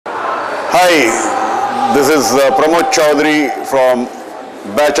Hi, this is Chaudhary from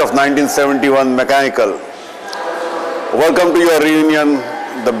batch of 1971 Mechanical. Welcome to your reunion,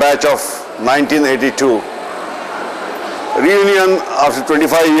 the batch of 1982. Reunion after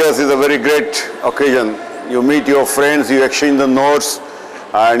 25 years is a very great occasion. You meet your friends, you exchange the notes,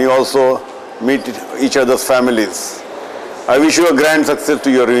 and you also meet each other's families. I wish you a grand success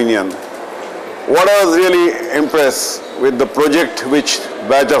to your reunion. What I was really impressed with the project which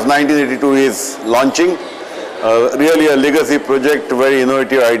batch of 1982 is launching, really a legacy project, very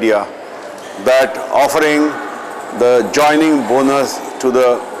innovative idea, that offering the joining bonus to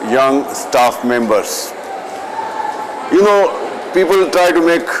the young staff members. You know, people try to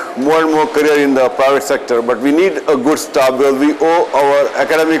make more and more career in the private sector, but we need a good staff because we owe our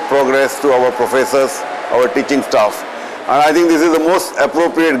academic progress to our professors, our teaching staff. And I think this is the most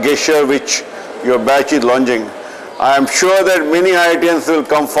appropriate gesture which your batch is launching. I am sure that many IITians will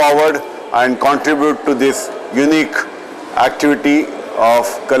come forward and contribute to this unique activity of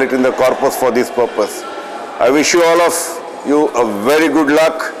collecting the corpus for this purpose. I wish you all of you a very good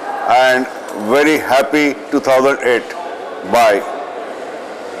luck and very happy 2008. Bye.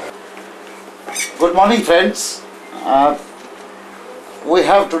 Good morning, friends. We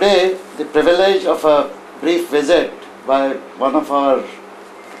have today the privilege of a brief visit by one of our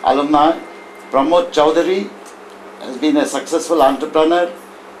alumni. Prof. Chaudhary has been a successful entrepreneur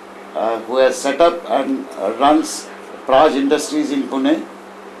who has set up and runs Praj Industries in Pune.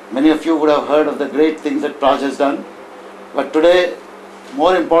 Many of you would have heard of the great things that Praj has done. But today,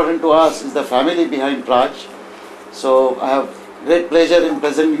 more important to us is the family behind Praj. So I have great pleasure in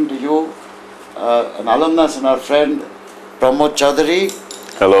presenting to you an alumnus and our friend Prof. Chaudhary.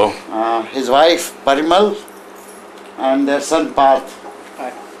 Hello. His wife Parimal and their son Parth.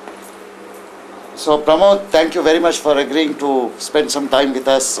 So Pramod, thank you very much for agreeing to spend some time with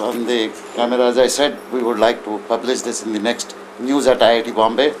us on the camera. As I said, we would like to publish this in the next news at IIT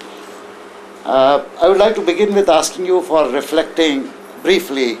Bombay. I would like to begin with asking you for reflecting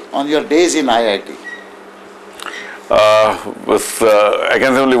briefly on your days in IIT. I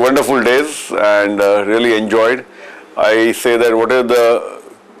can say only wonderful days and really enjoyed. I say that whatever the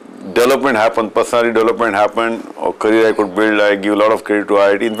development happened, personality development happened, or career I could build, I give a lot of credit to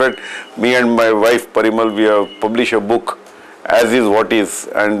IIT. In fact, me and my wife Parimal, we have published a book, As Is What Is,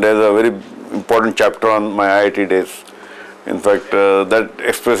 and there's a very important chapter on my IIT days. In fact, that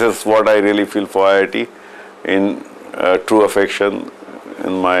expresses what I really feel for IIT in true affection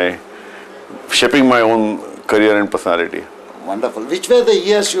in my shaping my own career and personality. Wonderful. Which were the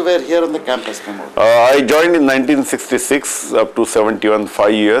years you were here on the campus, Pramod? I joined in 1966 up to 71,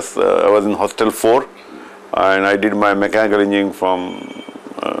 5 years. I was in Hostel 4 and I did my mechanical engineering from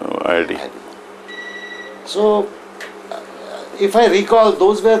IIT. So, if I recall,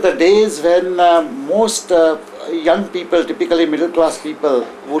 those were the days when most young people, typically middle class people,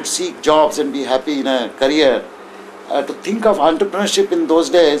 would seek jobs and be happy in a career. To think of entrepreneurship in those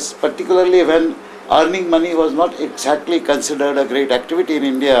days, particularly when earning money was not exactly considered a great activity in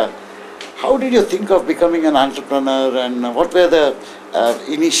India. How did you think of becoming an entrepreneur, and what were the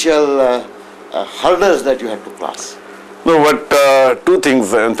initial hurdles that you had to cross? No, but two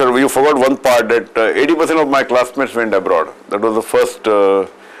things. And so you forgot one part, that 80% of my classmates went abroad. That was the first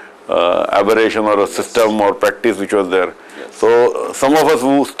aberration or a system or practice which was there. Yes. So some of us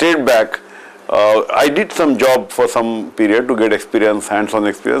who stayed back, I did some job for some period to get experience, hands-on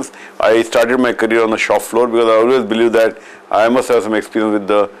experience. I started my career on the shop floor because I always believe that I must have some experience with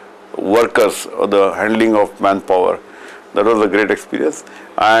the workers or the handling of manpower. That was a great experience.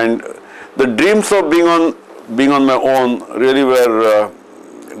 And the dreams of being on my own really were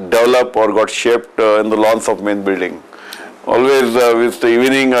developed or got shaped in the lawns of main building. Always with the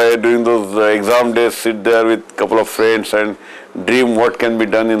evening, during those exam days, sit there with a couple of friends and dream what can be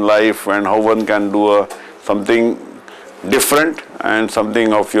done in life and how one can do something different and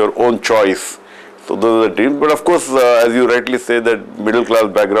something of your own choice. So those are the dreams. But of course, as you rightly say, that middle class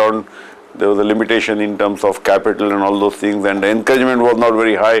background, there was a limitation in terms of capital and all those things, and the encouragement was not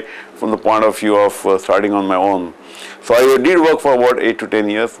very high from the point of view of starting on my own. So I did work for about 8 to 10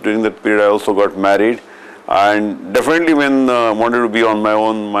 years. During that period, I also got married. And definitely when I wanted to be on my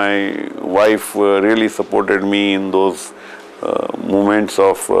own, my wife really supported me in those moments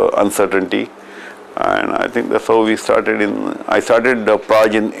of uncertainty. And I think that's how we started. I started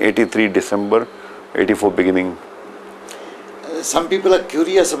Praj in 83 December, 84 beginning. Some people are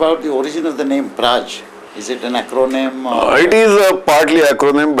curious about the origin of the name Praj. Is it an acronym? Or it is partly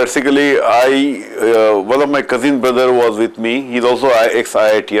acronym. Basically, one of my cousin brother was with me. He's also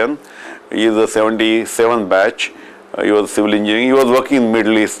ex-IITian. He is a 77 batch. He was civil engineering. He was working in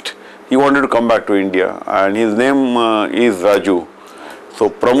Middle East. he wanted to come back to India, and his name is Raju. So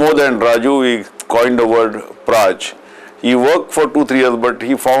Pramod and Raju, we coined the word Praj. He worked for 2-3 years, but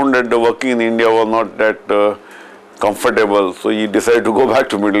he found that the working in India was not that comfortable. So he decided to go back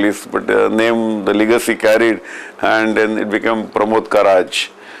to Middle East, but the name, the legacy carried, and then it became Pramod Karaj.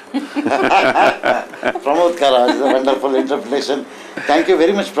 Pramod Karaj is a wonderful interpretation. Thank you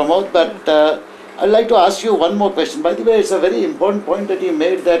very much, Pramod. But I'd like to ask you one more question. By the way, it's a very important point that you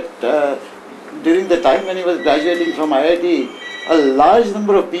made, that during the time when he was graduating from IIT, a large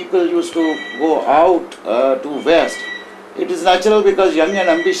number of people used to go out to West. It is natural because young and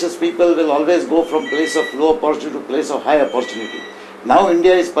ambitious people will always go from place of low opportunity to place of high opportunity. Now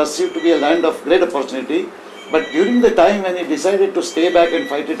India is perceived to be a land of great opportunity, but during the time when he decided to stay back and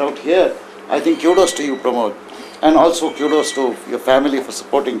fight it out here, I think kudos to you, Pramod, and also kudos to your family for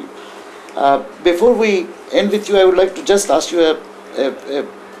supporting you. Before we end with you, I would like to just ask you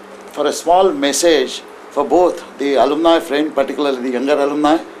for a small message for both the alumni friend, particularly the younger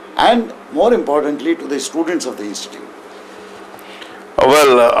alumni, and more importantly to the students of the institute.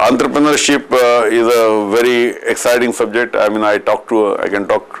 Well, entrepreneurship is a very exciting subject. I mean, I can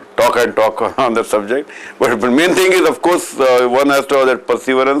talk on that subject. But the main thing is, of course, one has to have that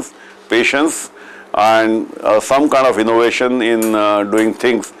perseverance, patience, and some kind of innovation in doing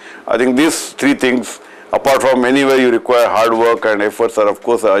things. I think these three things, apart from anywhere you require hard work and efforts, are of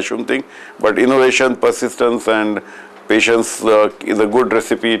course I assume thing. But innovation, persistence, and patience is a good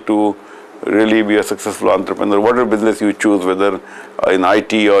recipe to really be a successful entrepreneur, whatever business you choose, whether in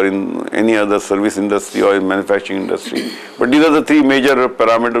IT or in any other service industry or in manufacturing industry. But these are the three major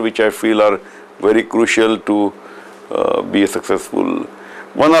parameters which I feel are very crucial to be a successful.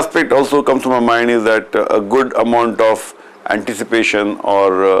 One aspect also comes to my mind is that a good amount of anticipation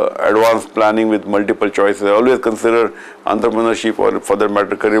or advanced planning with multiple choices. I always consider entrepreneurship, or for that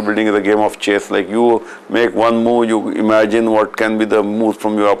matter career building, as a game of chess. Like you make one move, you imagine what can be the moves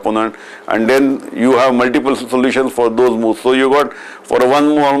from your opponent, and then you have multiple solutions for those moves. So you got for one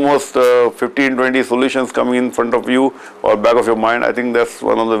move almost 15-20 solutions coming in front of you or back of your mind. I think that's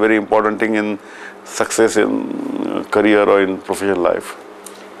one of the very important thing in success in career or in professional life.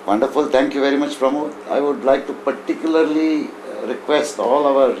 Wonderful. Thank you very much, Pramod. I would like to particularly request all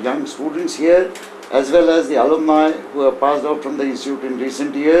our young students here, as well as the alumni who have passed out from the institute in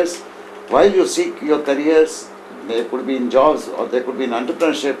recent years, while you seek your careers, they could be in jobs or they could be in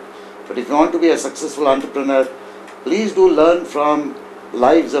entrepreneurship, but if you want to be a successful entrepreneur, please do learn from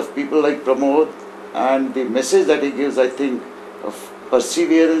lives of people like Pramod, and the message that he gives, I think, of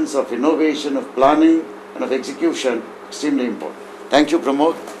perseverance, of innovation, of planning, and of execution, extremely important. Thank you,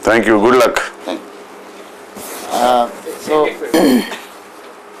 Pramod. Thank you. Good luck. Thank you.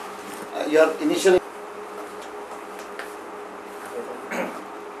 Your initial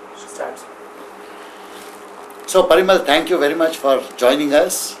So Parimal, thank you very much for joining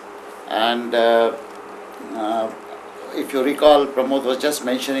us. And if you recall, Pramod was just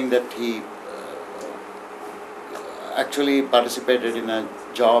mentioning that he actually participated in a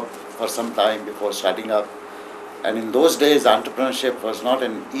job for some time before starting up. And in those days, entrepreneurship was not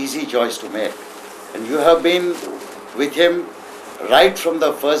an easy choice to make. And you have been with him right from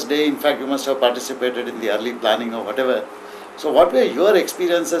the first day. In fact, you must have participated in the early planning or whatever. So what were your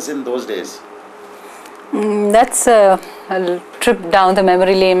experiences in those days? That's a trip down the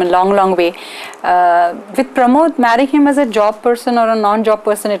memory lane, a long way. With Pramod, marrying him as a job person or a non-job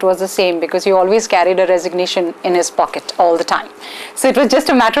person, it was the same, because he always carried a resignation in his pocket all the time. So it was just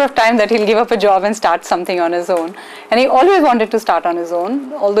a matter of time that he'll give up a job and start something on his own. And he always wanted to start on his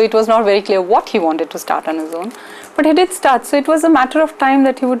own, although it was not very clear what he wanted to start on his own. But he did start, so it was a matter of time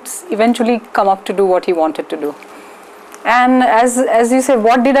that he would eventually come up to do what he wanted to do. And as you say,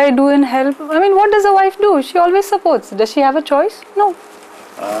 what did I do in help? I mean, what does a wife do? She always supports. Does she have a choice? No.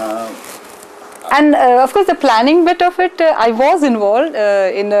 And of course, the planning bit of it, I was involved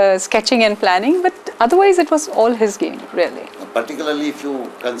in the sketching and planning, but otherwise it was all his game, really. Particularly if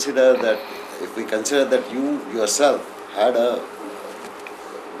you consider that, if we consider that you yourself had a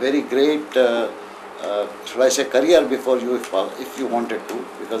very great, should I say, career before you, if you wanted to,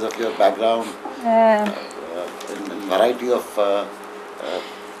 because of your background. Variety of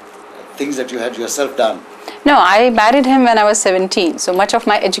things that you had yourself done. No, I married him when I was 17. So much of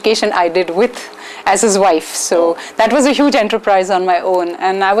my education I did as his wife. So that was a huge enterprise on my own.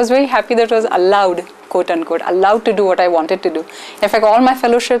 And I was very happy that I was allowed, quote unquote, allowed to do what I wanted to do. In fact, all my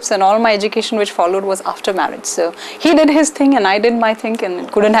fellowships and all my education which followed was after marriage. So he did his thing and I did my thing, and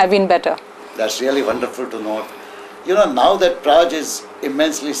it couldn't have been better. That's really wonderful to note. You know, now that Praj is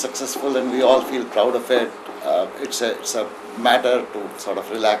immensely successful and we all feel proud of it, it's a matter to sort of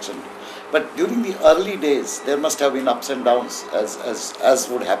relax on. But during the early days, there must have been ups and downs, as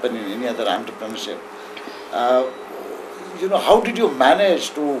would happen in any other entrepreneurship. How did you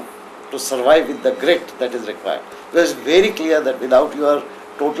manage to survive with the grit that is required? Because it's very clear that without your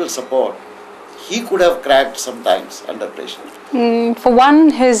total support, he could have cracked sometimes under pressure. For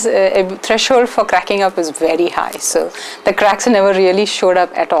one, his threshold for cracking up is very high, so the cracks never really showed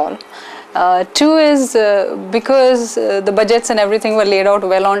up at all. Two is because the budgets and everything were laid out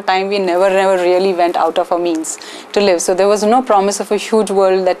well on time, we never really went out of our means to live. So there was no promise of a huge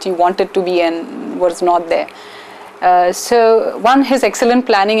world that he wanted to be and was not there. So one, his excellent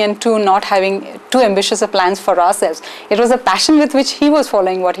planning, and two, not having too ambitious plans for ourselves. It was a passion with which he was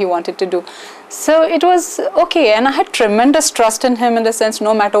following what he wanted to do. So it was okay, and I had tremendous trust in him in the sense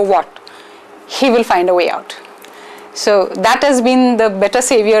no matter what, he will find a way out. So that has been the better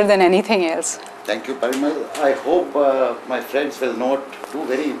savior than anything else. Thank you, Parimal. I hope my friends will note two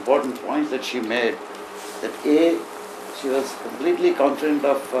very important points that she made. That A, she was completely confident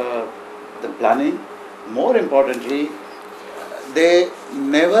of the planning. More importantly, they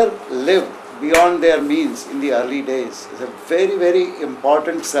never lived beyond their means in the early days. It's a very, very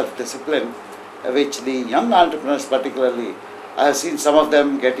important self-discipline which the young entrepreneurs particularly, I have seen some of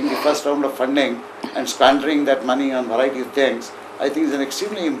them getting the first round of funding and squandering that money on variety of things. I think it's an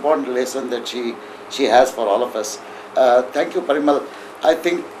extremely important lesson that she has for all of us. Thank you, Parimal. I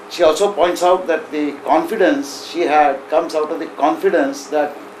think she also points out that the confidence she had comes out of the confidence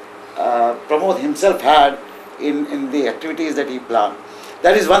that Pramod himself had in the activities that he planned.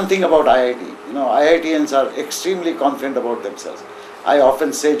 That is one thing about IIT. IITians are extremely confident about themselves. I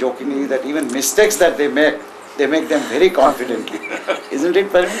often say jokingly that even mistakes that they make them very confidently. Isn't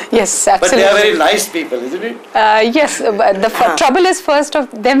it, Parimal? Yes, absolutely. But they are very nice people, isn't it? Yes, but the trouble is first of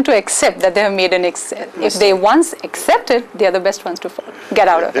them to accept that they have made an if they once accept it, they are the best ones to get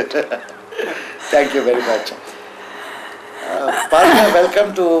out of it. Thank you very much. Partner,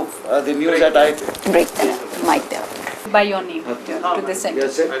 welcome to the news at IIT. Break the mic there. By your name to this end.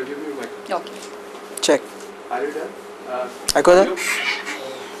 Yes, sir. I'll give you my. Okay. Check. Are you done? I got that?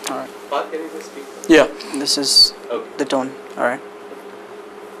 Alright. Pat, can you just speak? Yeah, this is Okay. the tone. Alright.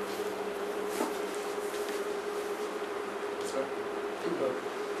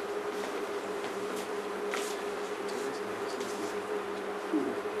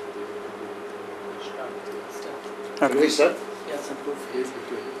 Okay, sir.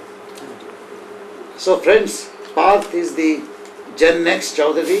 So friends, Parth is the Gen Next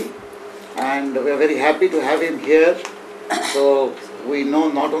Chaudhary, and we are very happy to have him here. So we know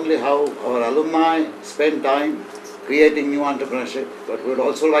not only how our alumni spend time creating new entrepreneurship, but we would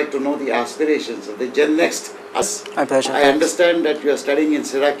also like to know the aspirations of the Gen Next. My pleasure. I understand that you are studying in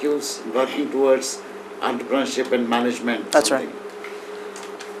Syracuse, working towards entrepreneurship and management. That's right.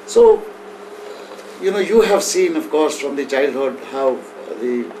 So, you have seen, of course, from the childhood how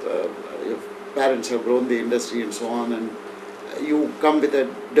your parents have grown the industry and so on, and you come with a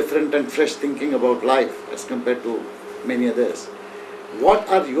different and fresh thinking about life as compared to many others. What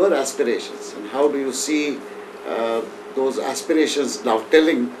are your aspirations, and how do you see those aspirations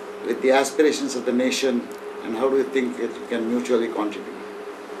dovetailing with the aspirations of the nation, and how do you think it can mutually contribute?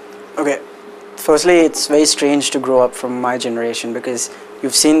 Okay. Firstly, it's very strange to grow up from my generation because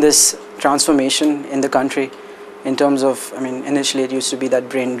you've seen this transformation in the country in terms of, initially it used to be that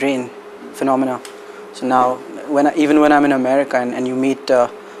brain drain phenomena. So now, even when I'm in America and you meet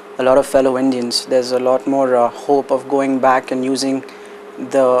a lot of fellow Indians, there's a lot more hope of going back and using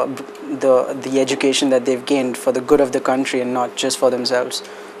the education that they've gained for the good of the country and not just for themselves.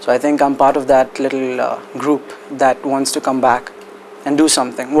 So I think I'm part of that little group that wants to come back and do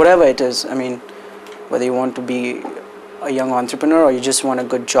something, whatever it is. Whether you want to be a young entrepreneur or you just want a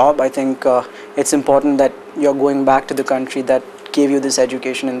good job, I think it's important that you're going back to the country that gave you this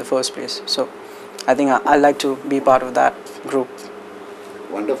education in the first place. So I think I like to be part of that group.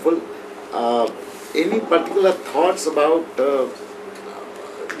 Wonderful. Any particular thoughts about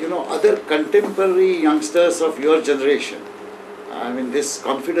other contemporary youngsters of your generation? This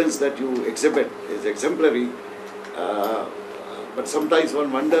confidence that you exhibit is exemplary, but sometimes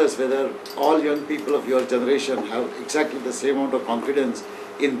one wonders whether all young people of your generation have exactly the same amount of confidence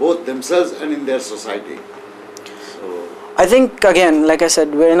in both themselves and in their society. So, I think, again, like I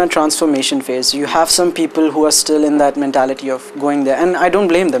said, we're in a transformation phase. You have some people who are still in that mentality of going there, and I don't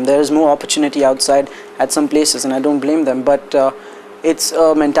blame them. There is more opportunity outside at some places, and I don't blame them. But it's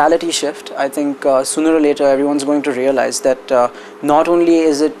a mentality shift. I think sooner or later everyone's going to realize that not only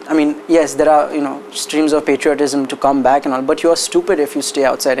is it, I mean, yes, there are, you know, streams of patriotism to come back and all, but you're stupid if you stay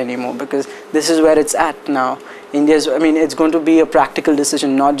outside anymore, because this is where it's at now. India's, I mean, it's going to be a practical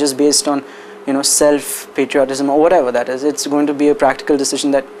decision, not just based on, you know, self-patriotism or whatever that is. It's going to be a practical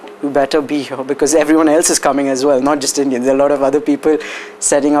decision that you better be here, because everyone else is coming as well, not just Indians. There are a lot of other people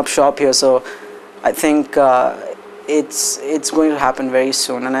setting up shop here, so I think it's going to happen very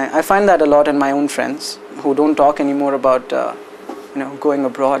soon. And I find that a lot in my own friends who don't talk anymore about you know, going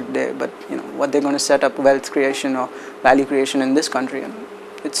abroad, but you know, what they're going to set up wealth creation or value creation in this country, and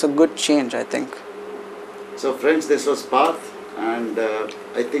it's a good change, I think. So friends, this was Parth, and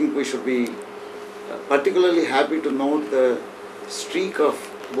I think we should be particularly happy to note the streak of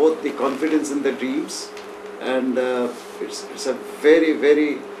both the confidence in the dreams, and it's a very,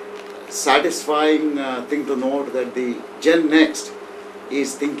 very satisfying thing to note that the Gen Next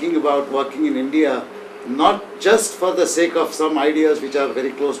is thinking about working in India, not just for the sake of some ideas which are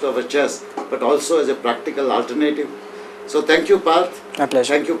very close to our chest, but also as a practical alternative. So thank you, Parth. My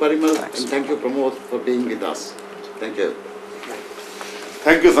pleasure. Thank you, Parimal. Thanks. And thank you, Pramod, for being with us. Thank you.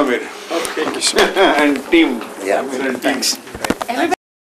 Thank you, Samir. Okay. And team. Yeah. Thanks.